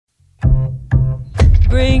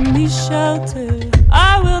Bring me shelter,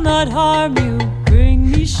 I will not harm you.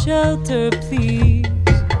 Bring me shelter, please.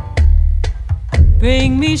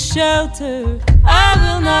 Bring me shelter, I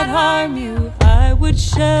will not harm you. I would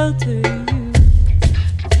shelter you.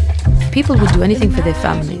 People would do anything for their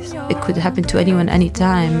families. It could happen to anyone,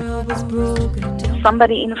 anytime.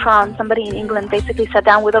 Somebody in France, somebody in England basically sat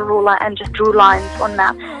down with a ruler and just drew lines on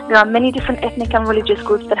map. There are many different ethnic and religious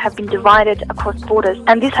groups that have been divided across borders,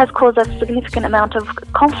 and this has caused a significant amount of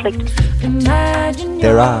conflict.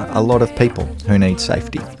 There are a lot of people who need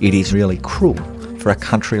safety. It is really cruel for a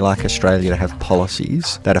country like Australia to have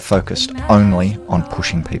policies that are focused only on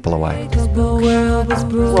pushing people away.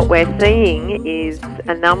 What we're seeing is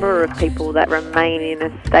a number of people that remain in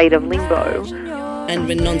a state of limbo. And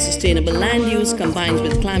when non-sustainable land use combines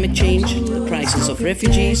with climate change, the crisis of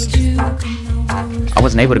refugees. I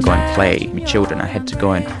wasn't able to go and play with children. I had to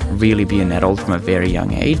go and really be an adult from a very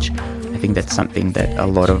young age. I think that's something that a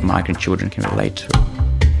lot of migrant children can relate to.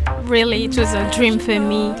 Really, it was a dream for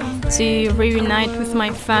me to reunite with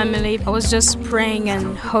my family. I was just praying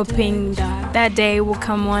and hoping that that day will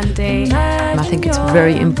come one day. I think it's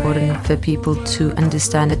very important for people to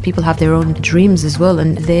understand that people have their own dreams as well,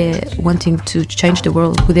 and they're wanting to change the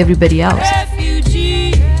world with everybody else.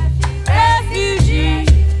 Refugee, refugee,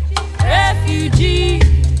 refugee,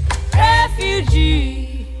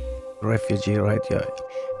 refugee. Refugee Radio,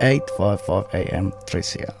 855 AM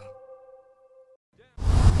 3CR.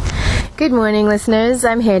 Good morning, listeners.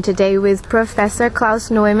 I'm here today with Professor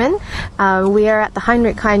Klaus Neumann. We are at the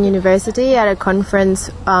Heinrich Heine University at a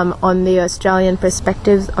conference on the Australian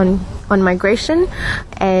perspectives on migration,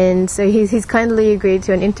 and so he's kindly agreed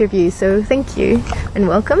to an interview, so thank you and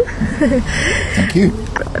welcome. Thank you.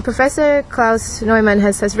 Professor Klaus Neumann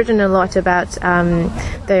has written a lot about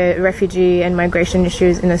the refugee and migration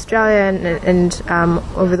issues in Australia and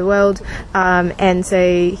over the world, and so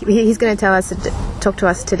he's going to talk to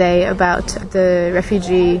us today about the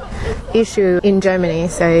refugee issue in Germany.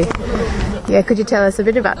 So yeah, could you tell us a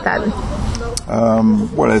bit about that?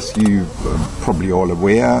 Well, as you probably all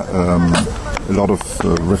aware, a lot of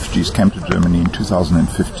refugees came to Germany in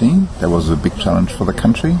 2015. That was a big challenge for the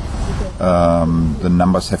country. The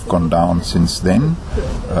numbers have gone down since then.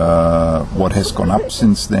 What has gone up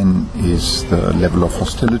since then is the level of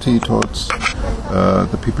hostility towards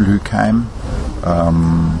the people who came,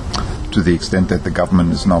 to the extent that the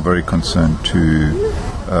government is now very concerned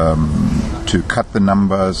to cut the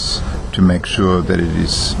numbers, to make sure that it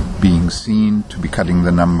is being seen to be cutting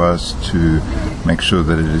the numbers, to make sure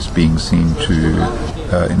that it is being seen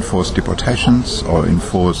to enforce deportations or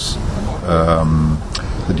enforce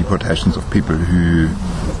the deportations of people who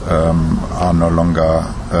are no longer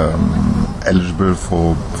eligible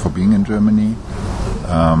for being in Germany.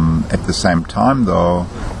 At the same time, though,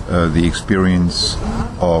 the experience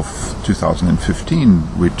of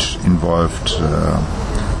 2015, which involved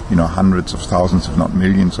hundreds of thousands, if not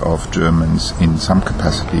millions, of Germans in some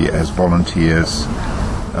capacity as volunteers,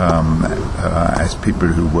 as people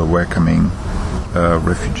who were welcoming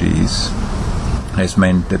refugees, has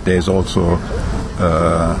meant that there's also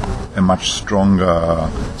a much stronger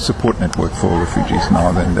support network for refugees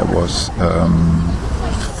now than there was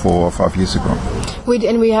 4 or 5 years ago.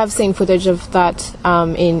 We have seen footage of that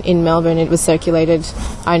in Melbourne. It was circulated.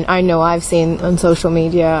 I know I've seen on social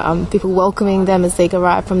media people welcoming them as they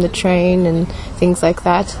arrive from the train and things like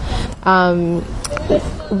that.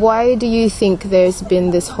 Why do you think there's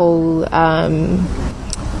been this whole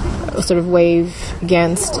sort of wave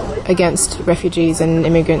against refugees and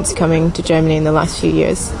immigrants coming to Germany in the last few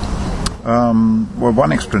years? Well,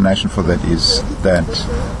 one explanation for that is that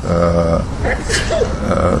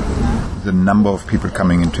the number of people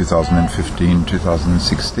coming in 2015,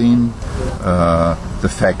 2016, the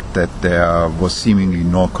fact that there was seemingly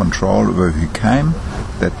no control over who came,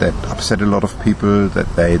 that upset a lot of people,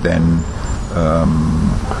 that they then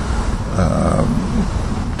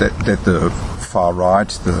that the far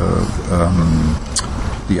right,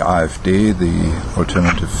 the AfD, the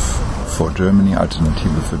Alternative for Germany,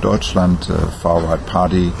 Alternative für Deutschland, far right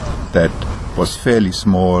party that was fairly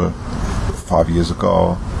small 5 years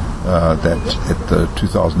ago, that at the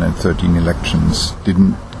 2013 elections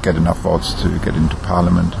didn't get enough votes to get into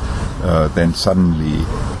parliament, then suddenly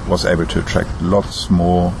was able to attract lots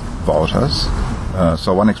more voters.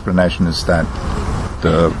 So one explanation is that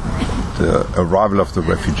the arrival of the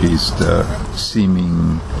refugees, the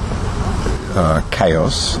seeming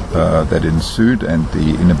chaos that ensued, and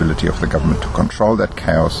the inability of the government to control that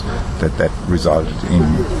chaos, that resulted in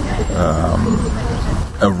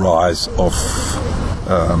a rise of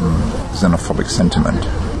xenophobic sentiment.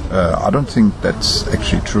 I don't think that's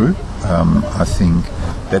actually true. I think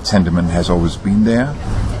that sentiment has always been there.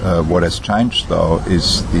 What has changed, though,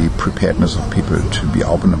 is the preparedness of people to be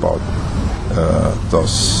open about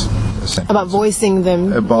those sentiments. About voicing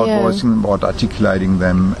them. About voicing them, about articulating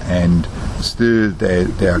them, and still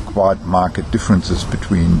there are quite marked differences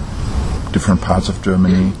between different parts of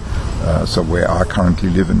Germany. So where I currently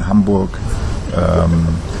live in Hamburg,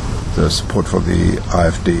 the support for the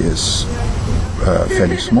AfD is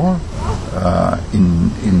fairly small.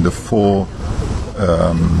 In the four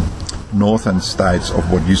northern states of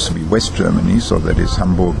what used to be West Germany, so that is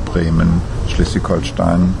Hamburg, Bremen,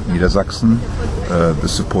 Schleswig-Holstein, Niedersachsen, the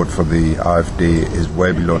support for the AfD is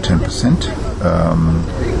way below 10%.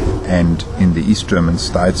 And in the East German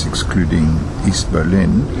states, excluding East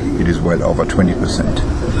Berlin, it is well over 20%.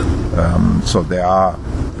 So there are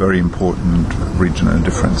very important regional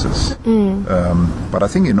differences. But I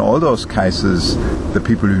think in all those cases, the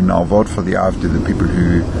people who now vote for the AfD, the people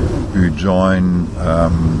who join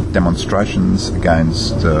demonstrations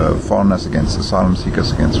against foreigners, against asylum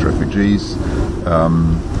seekers, against refugees,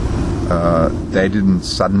 they didn't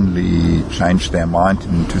suddenly change their mind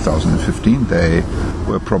in 2015. They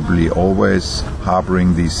were probably always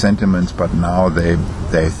harboring these sentiments, but now they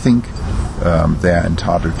think they are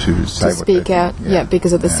entitled to say what speak they out, think.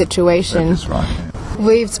 because of the situation. That is right. Yeah.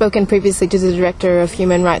 We've spoken previously to the director of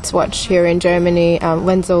Human Rights Watch here in Germany,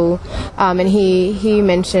 Wenzel, and he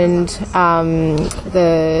mentioned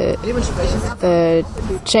the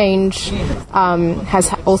change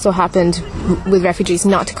has also happened with refugees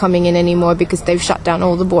not coming in anymore because they've shut down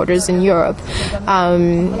all the borders in Europe.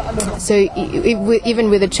 So even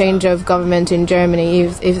with a change of government in Germany,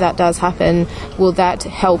 if that does happen, will that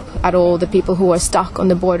help at all the people who are stuck on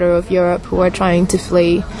the border of Europe, who are trying to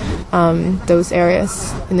flee those areas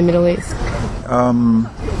in the Middle East?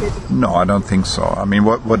 No, I don't think so. I mean,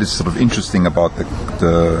 what is sort of interesting about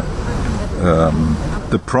the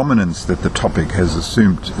prominence that the topic has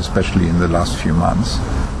assumed, especially in the last few months,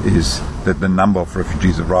 is that the number of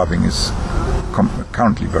refugees arriving is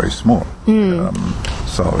currently very small.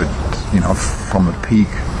 So it, from a peak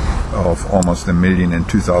of almost 1 million in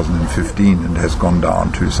 2015, it has gone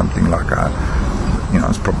down to something like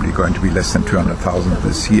it's probably going to be less than 200,000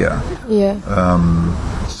 this year. Yeah.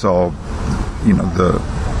 So, the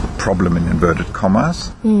problem in inverted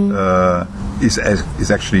commas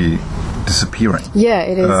is actually disappearing. Yeah,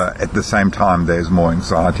 it is. At the same time, there's more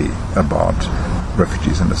anxiety about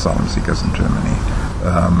refugees and asylum seekers in Germany.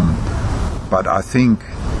 But I think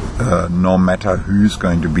no matter who's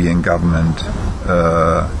going to be in government,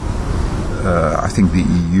 I think the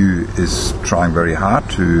EU is trying very hard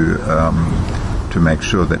to make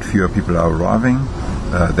sure that fewer people are arriving.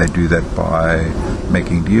 They do that by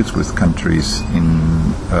making deals with countries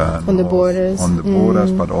on the borders,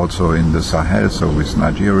 but also in the Sahel, so with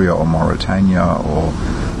Nigeria or Mauritania or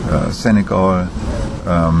Senegal.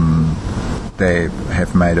 They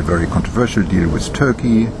have made a very controversial deal with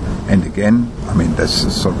Turkey, and again, I mean, this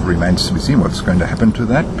sort of remains to be seen what's going to happen to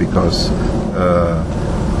that, because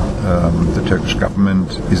the Turkish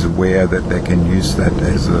government is aware that they can use that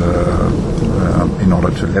as in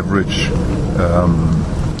order to leverage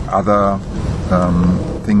other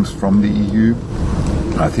things from the EU.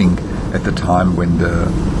 I think at the time when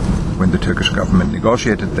the Turkish government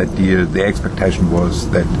negotiated that deal, the expectation was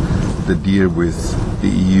that the deal with the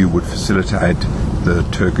EU would facilitate the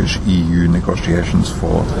Turkish-EU negotiations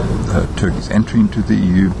for Turkey's entry into the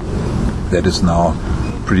EU. That is now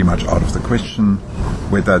pretty much out of the question.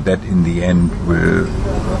 Whether that in the end will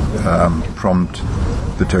prompt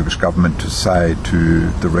the Turkish government to say to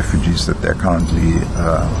the refugees that they're currently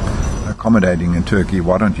accommodating in Turkey,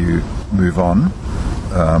 why don't you move on?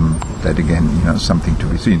 That again, something to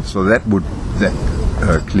be seen. So that would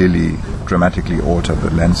clearly dramatically alter the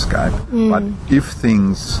landscape. But if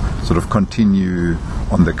things sort of continue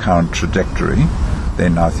on the current trajectory,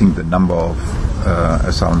 then I think the number of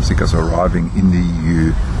asylum seekers arriving in the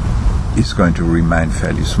EU is going to remain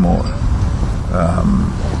fairly small.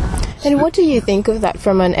 And what do you think of that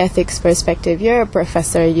from an ethics perspective? You're a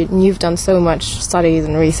professor, you've done so much studies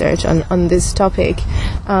and research on this topic.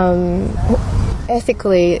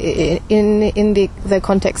 Ethically, in the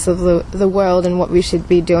context of the world and what we should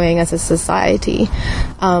be doing as a society,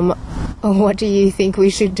 what do you think we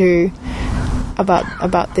should do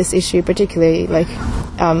about this issue, particularly, like,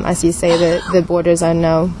 as you say, the borders are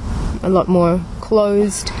now a lot more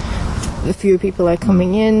closed, the fewer people are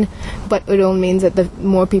coming in, but it all means that the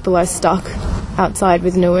more people are stuck outside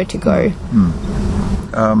with nowhere to go.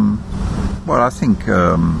 Well, I think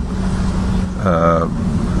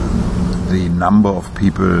the number of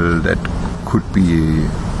people that could be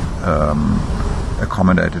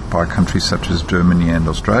accommodated by countries such as Germany and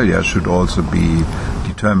Australia should also be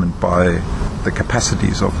determined by the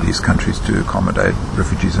capacities of these countries to accommodate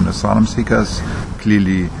refugees and asylum seekers.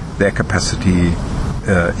 Clearly, their capacity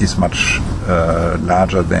is much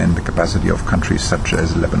larger than the capacity of countries such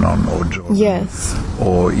as Lebanon or Jordan, yes,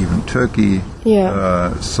 or even Turkey.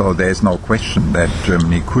 Yeah. So there's no question that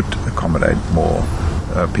Germany could accommodate more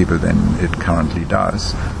people than it currently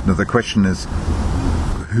does. Now the question is,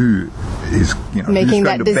 who is making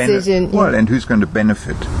that decision? And who's going to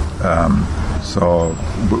benefit? So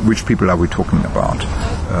which people are we talking about?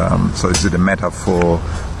 So is it a matter for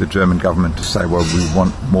the German government to say, well, we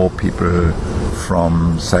want more people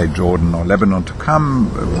from, say, Jordan or Lebanon to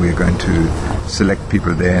come, we're going to select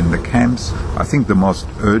people there in the camps? I think the most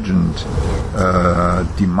urgent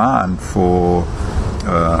demand for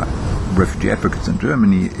refugee advocates in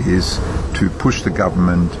Germany is to push the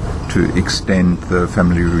government to extend the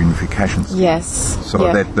family reunification scheme. Yes. So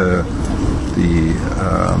that the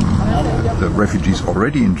refugees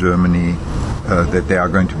already in Germany, that they are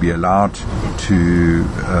going to be allowed to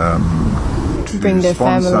bring their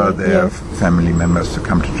family members to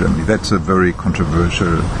come to Germany. That's a very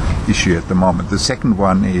controversial issue at the moment. The second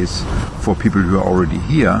one is for people who are already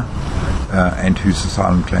here and whose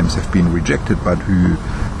asylum claims have been rejected, but who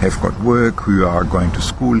have got work, who are going to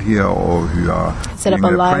school here, or who are doing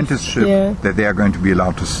an apprenticeship, that they are going to be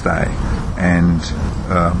allowed to stay. And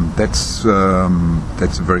that's a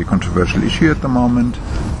very controversial issue at the moment.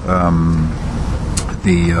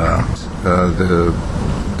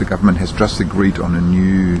 The government has just agreed on a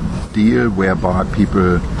new deal whereby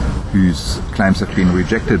people whose claims have been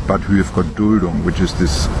rejected but who have got Duldung, which is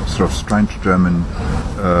this sort of strange German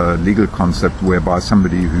legal concept whereby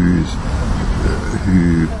somebody who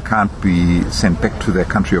can't be sent back to their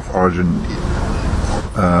country of origin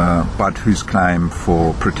but whose claim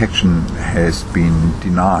for protection has been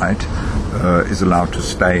denied is allowed to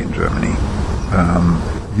stay in Germany.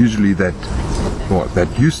 Usually that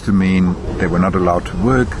used to mean they were not allowed to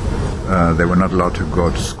work, they were not allowed to go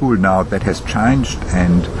to school. Now that has changed,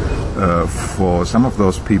 and for some of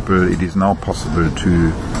those people it is now possible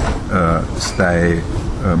to stay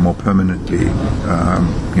more permanently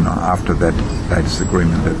after that latest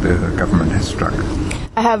agreement that the government has struck.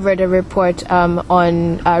 I have read a report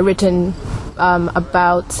written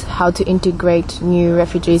about how to integrate new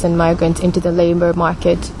refugees and migrants into the labor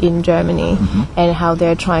market in Germany, and how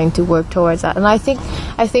they're trying to work towards that. And I think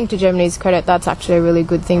to Germany's credit, that's actually a really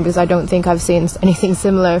good thing, because I don't think I've seen anything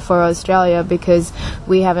similar for Australia, because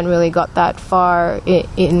we haven't really got that far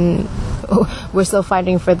in we're still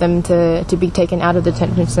fighting for them to be taken out of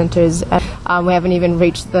detention centres. We haven't even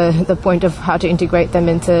reached the point of how to integrate them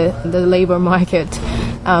into the labour market.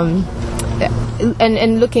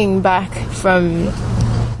 And looking back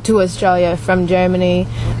to Australia from Germany,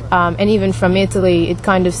 and even from Italy, it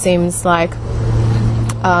kind of seems like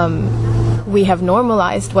we have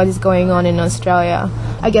normalized what is going on in Australia.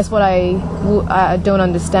 I guess what I don't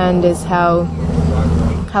understand is how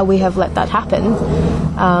we have let that happen.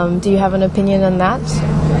 Do you have an opinion on that?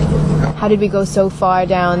 How did we go so far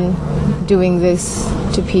down doing this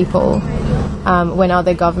to people when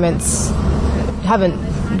other governments haven't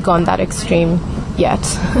gone that extreme yet?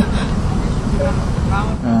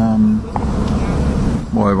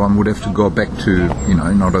 Well, one would have to go back to,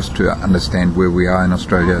 in order to understand where we are in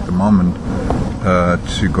Australia at the moment,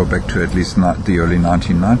 to go back to at least the early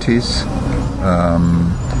 1990s,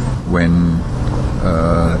 when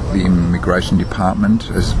the Immigration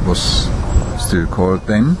Department, as it was still called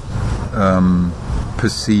then,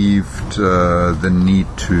 perceived the need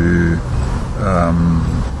to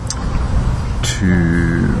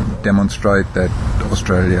demonstrate that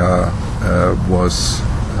Australia was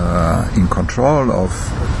in control of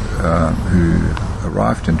who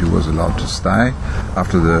arrived and who was allowed to stay.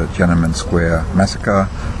 After the Tiananmen Square massacre,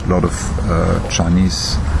 a lot of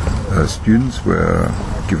Chinese students were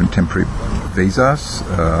given temporary visas.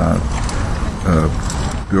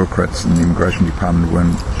 Bureaucrats in the Immigration Department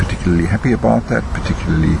weren't particularly happy about that,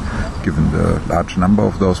 particularly given the large number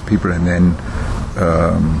of those people, and then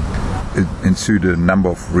it ensued a number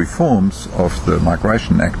of reforms of the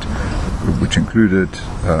Migration Act, which included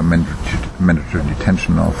mandatory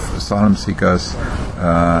detention of asylum seekers,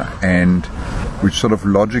 and which sort of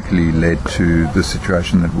logically led to the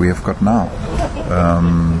situation that we have got now.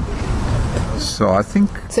 So I think...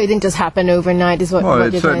 So it didn't just happen overnight, is what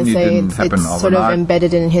you're trying to say? It's sort of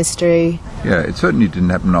embedded in history. Yeah, it certainly didn't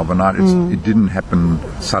happen overnight. It didn't happen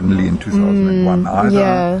suddenly in 2001 either.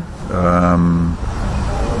 Yeah.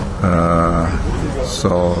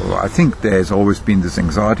 So I think there's always been this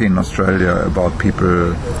anxiety in Australia about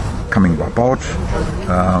people coming by boat.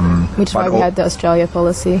 Which is why we had the Australia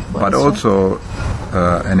policy. But also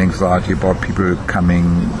an anxiety about people coming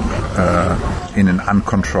in an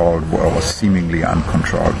uncontrolled or seemingly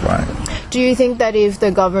uncontrolled way. Do you think that if the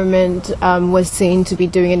government was seen to be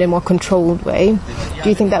doing it in a more controlled way, do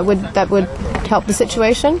you think that would help the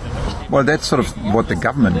situation? Well, that's sort of what the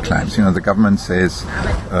government claims. You know, the government says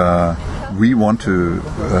we want to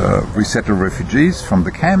resettle refugees from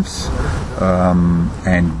the camps,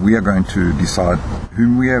 and we are going to decide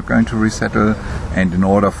whom we are going to resettle. And in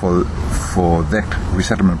order for that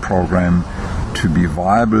resettlement program to be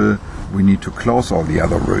viable, we need to close all the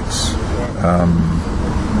other routes.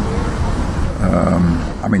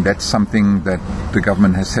 I mean, that's something that the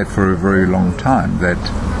government has said for a very long time, that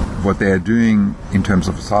what they are doing in terms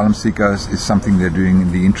of asylum seekers is something they're doing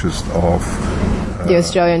in the interest of the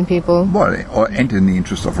Australian people. Well, and in the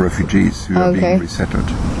interest of refugees who are being resettled.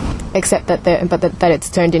 Except that that it's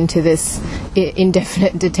turned into this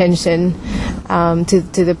indefinite detention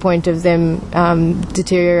to the point of them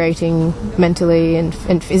deteriorating mentally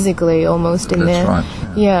and physically almost in there. That's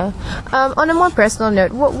right. Yeah. On a more personal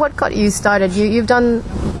note, what got you started? You've done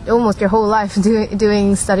almost your whole life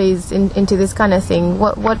doing studies into this kind of thing.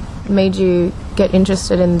 What made you get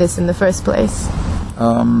interested in this in the first place?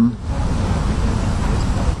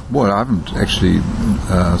 Well, I haven't actually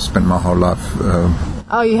spent my whole life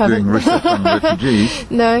you haven't doing research on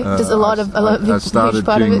refugees. No, just a lot of I started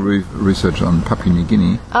doing research on Papua New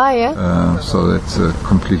Guinea. Yeah. So that's a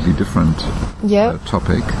completely different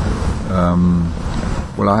topic.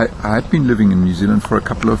 Well, I had been living in New Zealand for a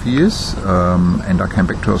couple of years, and I came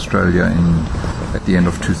back to Australia at the end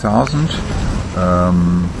of 2000.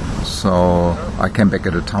 So I came back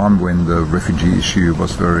at a time when the refugee issue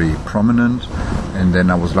was very prominent, and then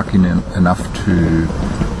I was lucky enough to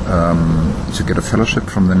get a fellowship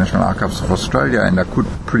from the National Archives of Australia, and I could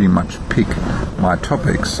pretty much pick my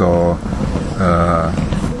topics. So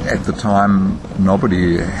at the time,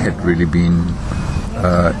 nobody had really been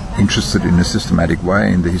interested in a systematic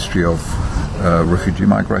way in the history of refugee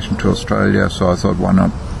migration to Australia. So I thought, why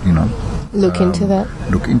not, look into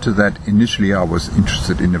that. Initially, I was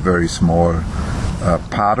interested in a very small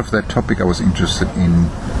part of that topic. I was interested in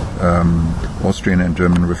Austrian and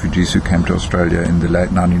German refugees who came to Australia in the late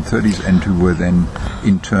 1930s and who were then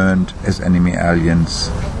interned as enemy aliens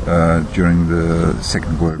during the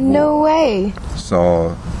Second World War. No way.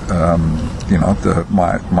 So,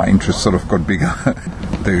 my interest sort of got bigger.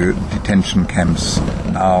 The detention camps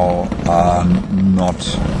now are not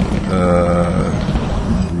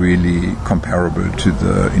really comparable to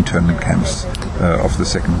the internment camps of the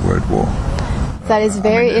Second World War. That is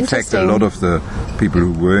very interesting. In fact, a lot of the people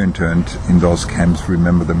who were interned in those camps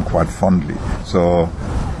remember them quite fondly. So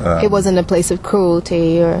it wasn't a place of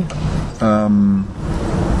cruelty, or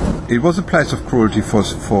it was a place of cruelty for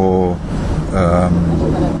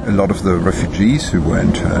a lot of the refugees who were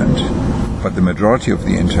interned, but the majority of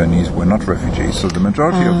the internees were not refugees. So the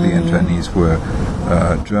majority of the internees were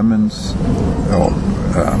Germans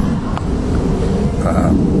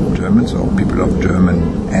or people of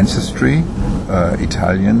German ancestry,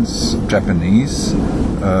 Italians, Japanese,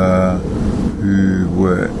 who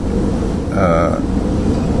were,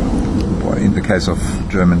 in the case of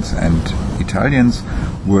Germans and Italians,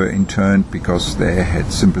 were interned because they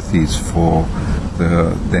had sympathies for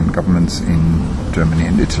the then governments in Germany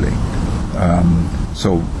and Italy.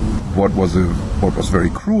 So what was very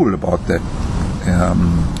cruel about that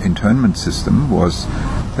internment system was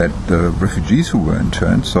that the refugees who were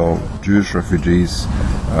interned, so Jewish refugees,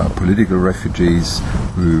 political refugees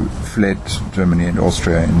who fled Germany and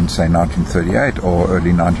Austria in, say, 1938 or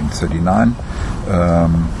early 1939,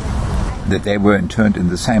 that they were interned in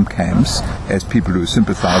the same camps as people who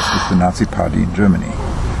sympathized with the Nazi Party in Germany,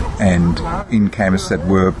 and in camps that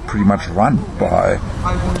were pretty much run by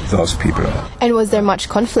those people. And was there much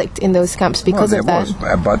conflict in those camps because of that?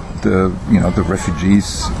 There was, but the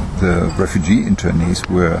refugees, the refugee internees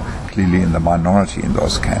were clearly in the minority in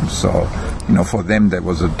those camps. So, for them that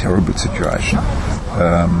was a terrible situation,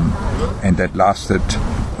 and that lasted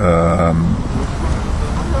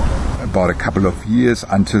about a couple of years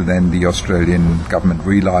until then the Australian government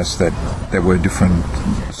realized that there were different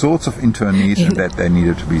sorts of internees and that they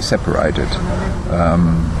needed to be separated.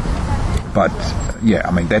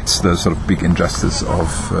 That's the sort of big injustice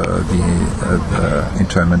of the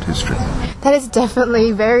internment history. That is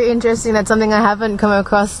definitely very interesting. That's something I haven't come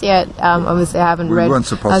across yet. Obviously, I haven't read. We weren't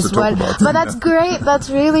supposed to talk about that. But that's great. That's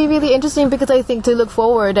really, really interesting because I think to look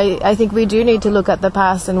forward, I think we do need to look at the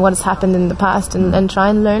past and what's happened in the past and try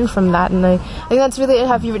and learn from that. And I think that's really it.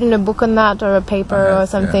 Have you written a book on that or a paper or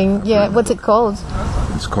something? Yeah. What's it called?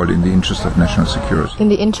 It's called In the Interest of National Security. In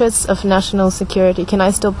the Interests of National Security. Can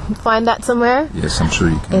I still find that somewhere? Yes, I'm sure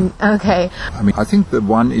you can. Okay. I mean, I think the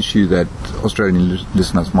one issue that Australian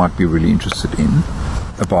listeners might be really interested in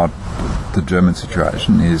about the German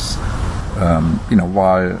situation is,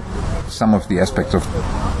 while some of the aspects of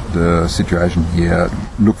the situation here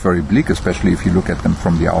look very bleak, especially if you look at them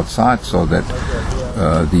from the outside, so that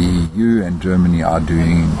the EU and Germany are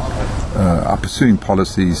pursuing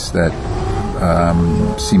policies that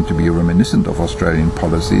seem to be reminiscent of Australian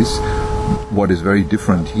policies. What is very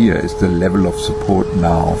different here is the level of support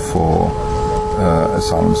now for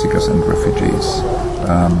asylum seekers and refugees.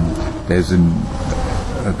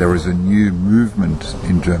 There is a new movement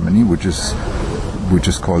in Germany which is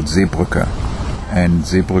called Seebrücke, and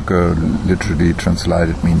Seebrücke literally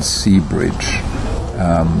translated means sea bridge,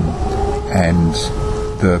 and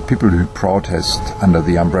the people who protest under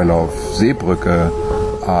the umbrella of Seebrücke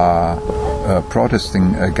are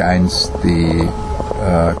protesting against the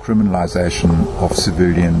criminalization of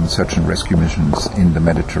civilian search and rescue missions in the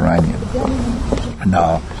Mediterranean.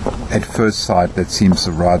 Now, at first sight, that seems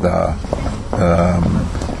a rather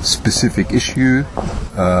specific issue,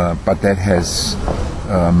 but that has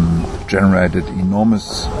generated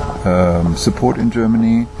enormous support in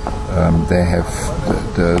Germany. They have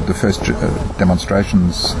the first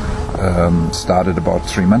demonstrations started about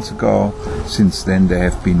 3 months ago. Since then, there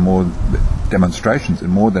have been more demonstrations in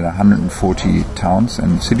more than 140 towns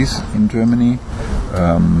and cities in Germany.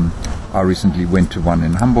 I recently went to one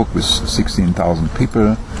in Hamburg with 16,000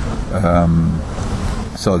 people.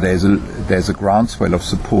 So there's a groundswell of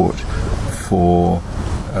support for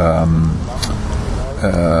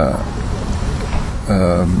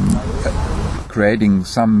creating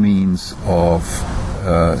some means of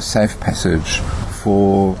safe passage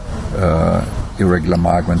for irregular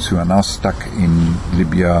migrants who are now stuck in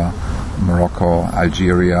Libya, Morocco,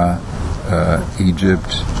 Algeria,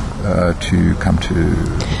 Egypt, to come to.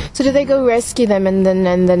 So do they go rescue them and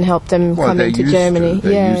then help them come into Germany?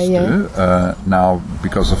 They used to. Now,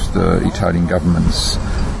 because of the Italian government's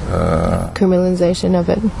criminalization of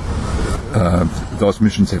it, those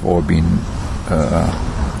missions have all been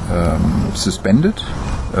suspended.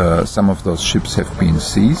 Some of those ships have been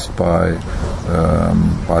seized by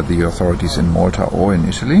the authorities in Malta or in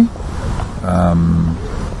Italy.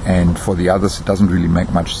 And for the others, it doesn't really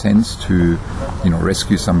make much sense to,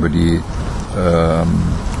 rescue somebody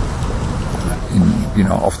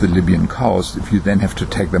off the Libyan coast if you then have to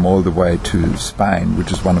take them all the way to Spain,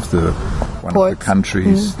 which is one of the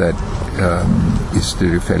countries that is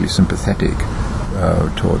still fairly sympathetic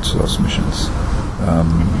towards those missions.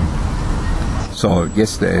 So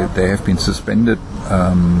yes, they have been suspended,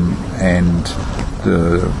 and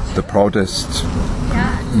the protest,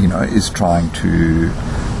 is trying to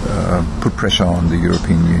put pressure on the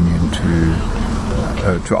European Union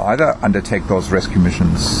to either undertake those rescue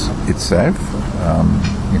missions itself.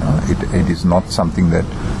 It is not something that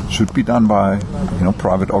should be done by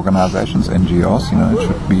private organizations, NGOs. It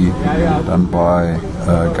should be done by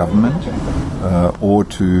government, or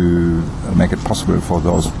to make it possible for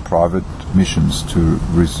those private missions to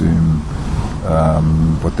resume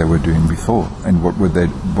what they were doing before, and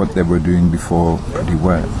what they were doing before pretty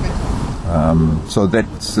well. So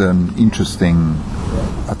that's an interesting,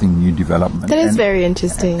 I think, new development. That is very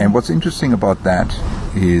interesting. And what's interesting about that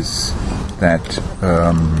is that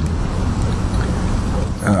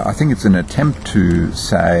I think it's an attempt to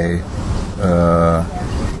say,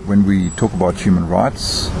 when we talk about human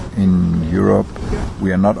rights in Europe,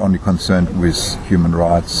 we are not only concerned with human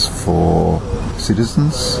rights for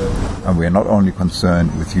citizens, and we are not only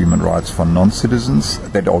concerned with human rights for non-citizens.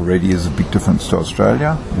 That already is a big difference to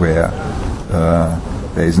Australia, where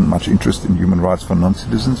there isn't much interest in human rights for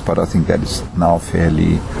non-citizens, but I think that is now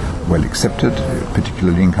fairly well accepted,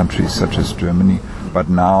 particularly in countries such as Germany. But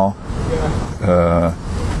now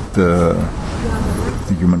the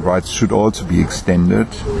human rights should also be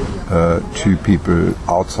extended to people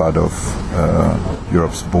outside of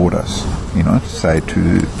Europe's borders, say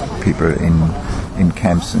to people in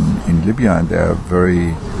camps in Libya, and they are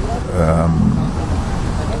very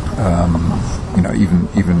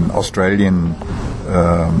even Australian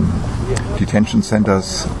detention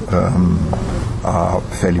centers are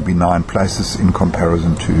fairly benign places in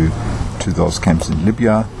comparison to those camps in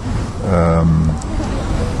Libya.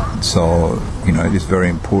 So it is very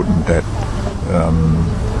important that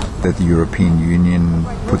that the European Union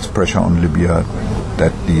puts pressure on Libya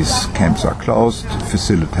that these camps are closed,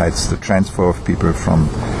 facilitates the transfer of people from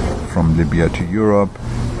Libya to Europe,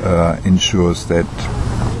 ensures that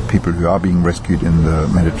people who are being rescued in the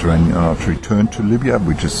Mediterranean are not returned to Libya,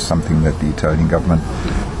 which is something that the Italian government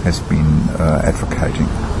has been advocating.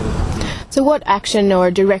 So what action or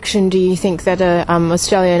direction do you think that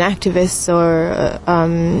Australian activists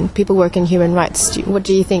or people working in human rights, what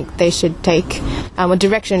do you think they should take? What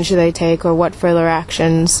direction should they take, or what further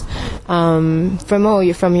actions from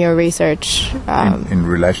your research? In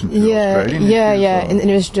relation to Australian issues? In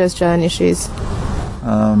relation to Australian issues.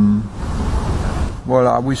 Well,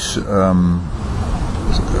 I wish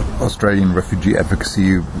Australian refugee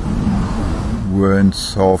advocacy weren't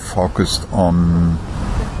so focused on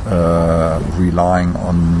relying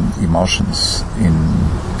on emotions in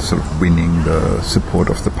sort of winning the support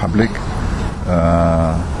of the public.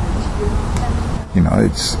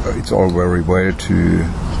 It's all very well to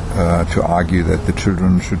argue that the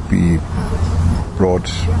children should be brought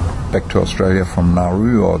back to Australia from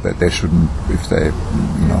Nauru, or that they shouldn't, if they,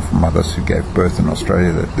 mothers who gave birth in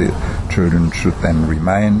Australia, that the children should then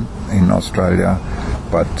remain in Australia.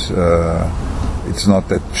 But it's not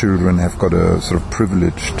that children have got a sort of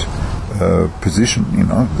privileged position,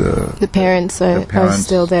 The parents are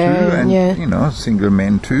still there, too, and single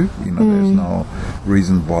men too. There's no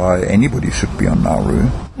reason why anybody should be on Nauru.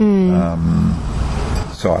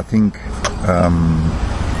 So I think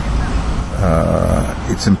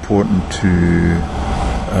it's important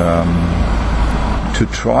to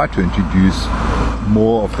try to introduce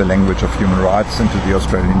more of the language of human rights into the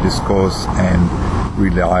Australian discourse and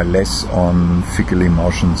rely less on fickle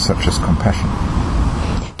emotions such as compassion.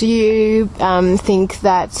 Do you think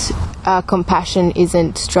that compassion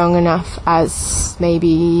isn't strong enough as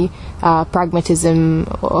maybe pragmatism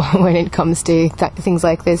or when it comes to things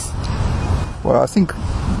like this? Well, I think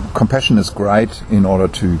compassion is great in order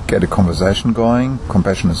to get a conversation going.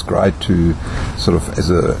 Compassion is great to sort of as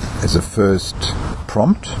a first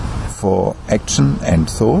prompt for action and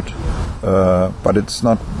thought, but it's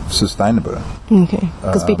not sustainable. Okay,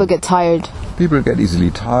 because people get tired. People get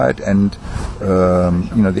easily tired, and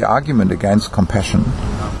the argument against compassion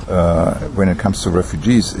when it comes to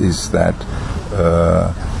refugees is that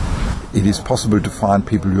it is possible to find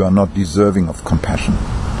people who are not deserving of compassion.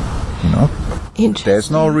 There's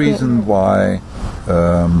no reason why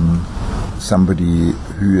somebody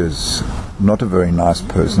who is not a very nice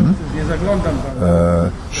person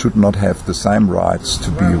should not have the same rights to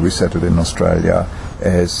be resettled in Australia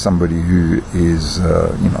as somebody who is,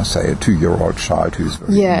 say a 2-year-old child who's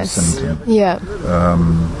very innocent.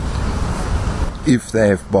 If they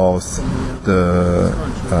have both the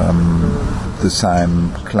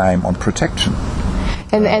same claim on protection.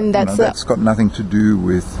 And that's got nothing to do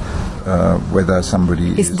with whether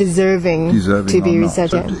somebody is deserving to be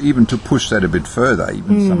resettled. So even to push that a bit further,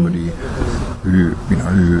 even somebody who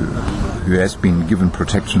has been given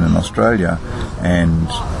protection in Australia and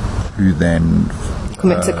who then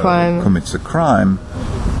commits a crime,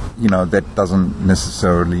 that doesn't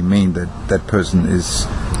necessarily mean that person is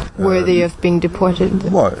worthy of being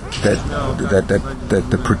deported. Well, that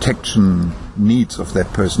the protection needs of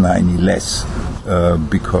that person are any less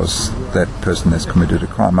because that person has committed a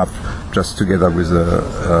crime. I've just together with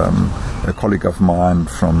a colleague of mine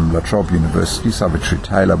from La Trobe University, Savitri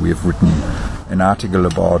Taylor, we have written an article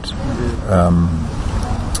about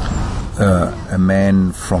a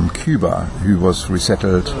man from Cuba who was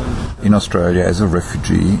resettled in Australia as a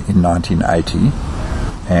refugee in 1980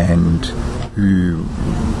 and who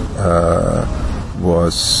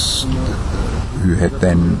had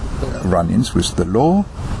then run-ins with the law,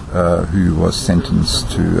 who was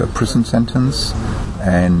sentenced to a prison sentence,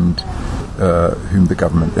 and whom the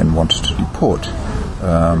government then wanted to deport.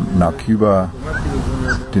 Now Cuba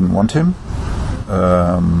didn't want him,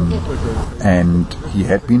 and he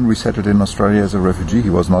had been resettled in Australia as a refugee. He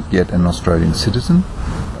was not yet an Australian citizen,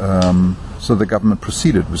 so the government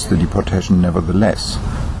proceeded with the deportation nevertheless,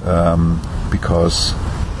 because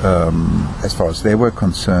as far as they were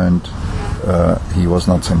concerned, he was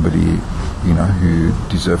not somebody who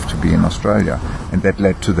deserved to be in Australia, and that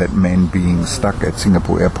led to that man being stuck at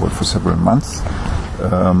Singapore airport for several months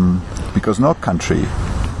because no country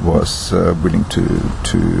was willing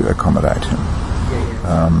to accommodate him.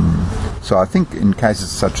 So I think in cases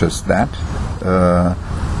such as that,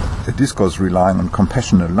 the discourse relying on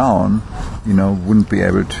compassion alone, wouldn't be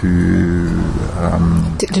able to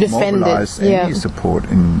defend mobilize it. any support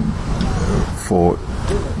for,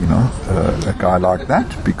 a guy like that,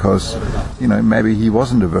 because, maybe he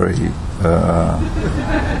wasn't a very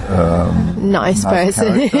nice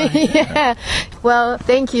person. Yeah. Well,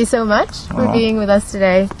 thank you so much for being with us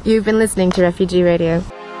today. You've been listening to Refugee Radio.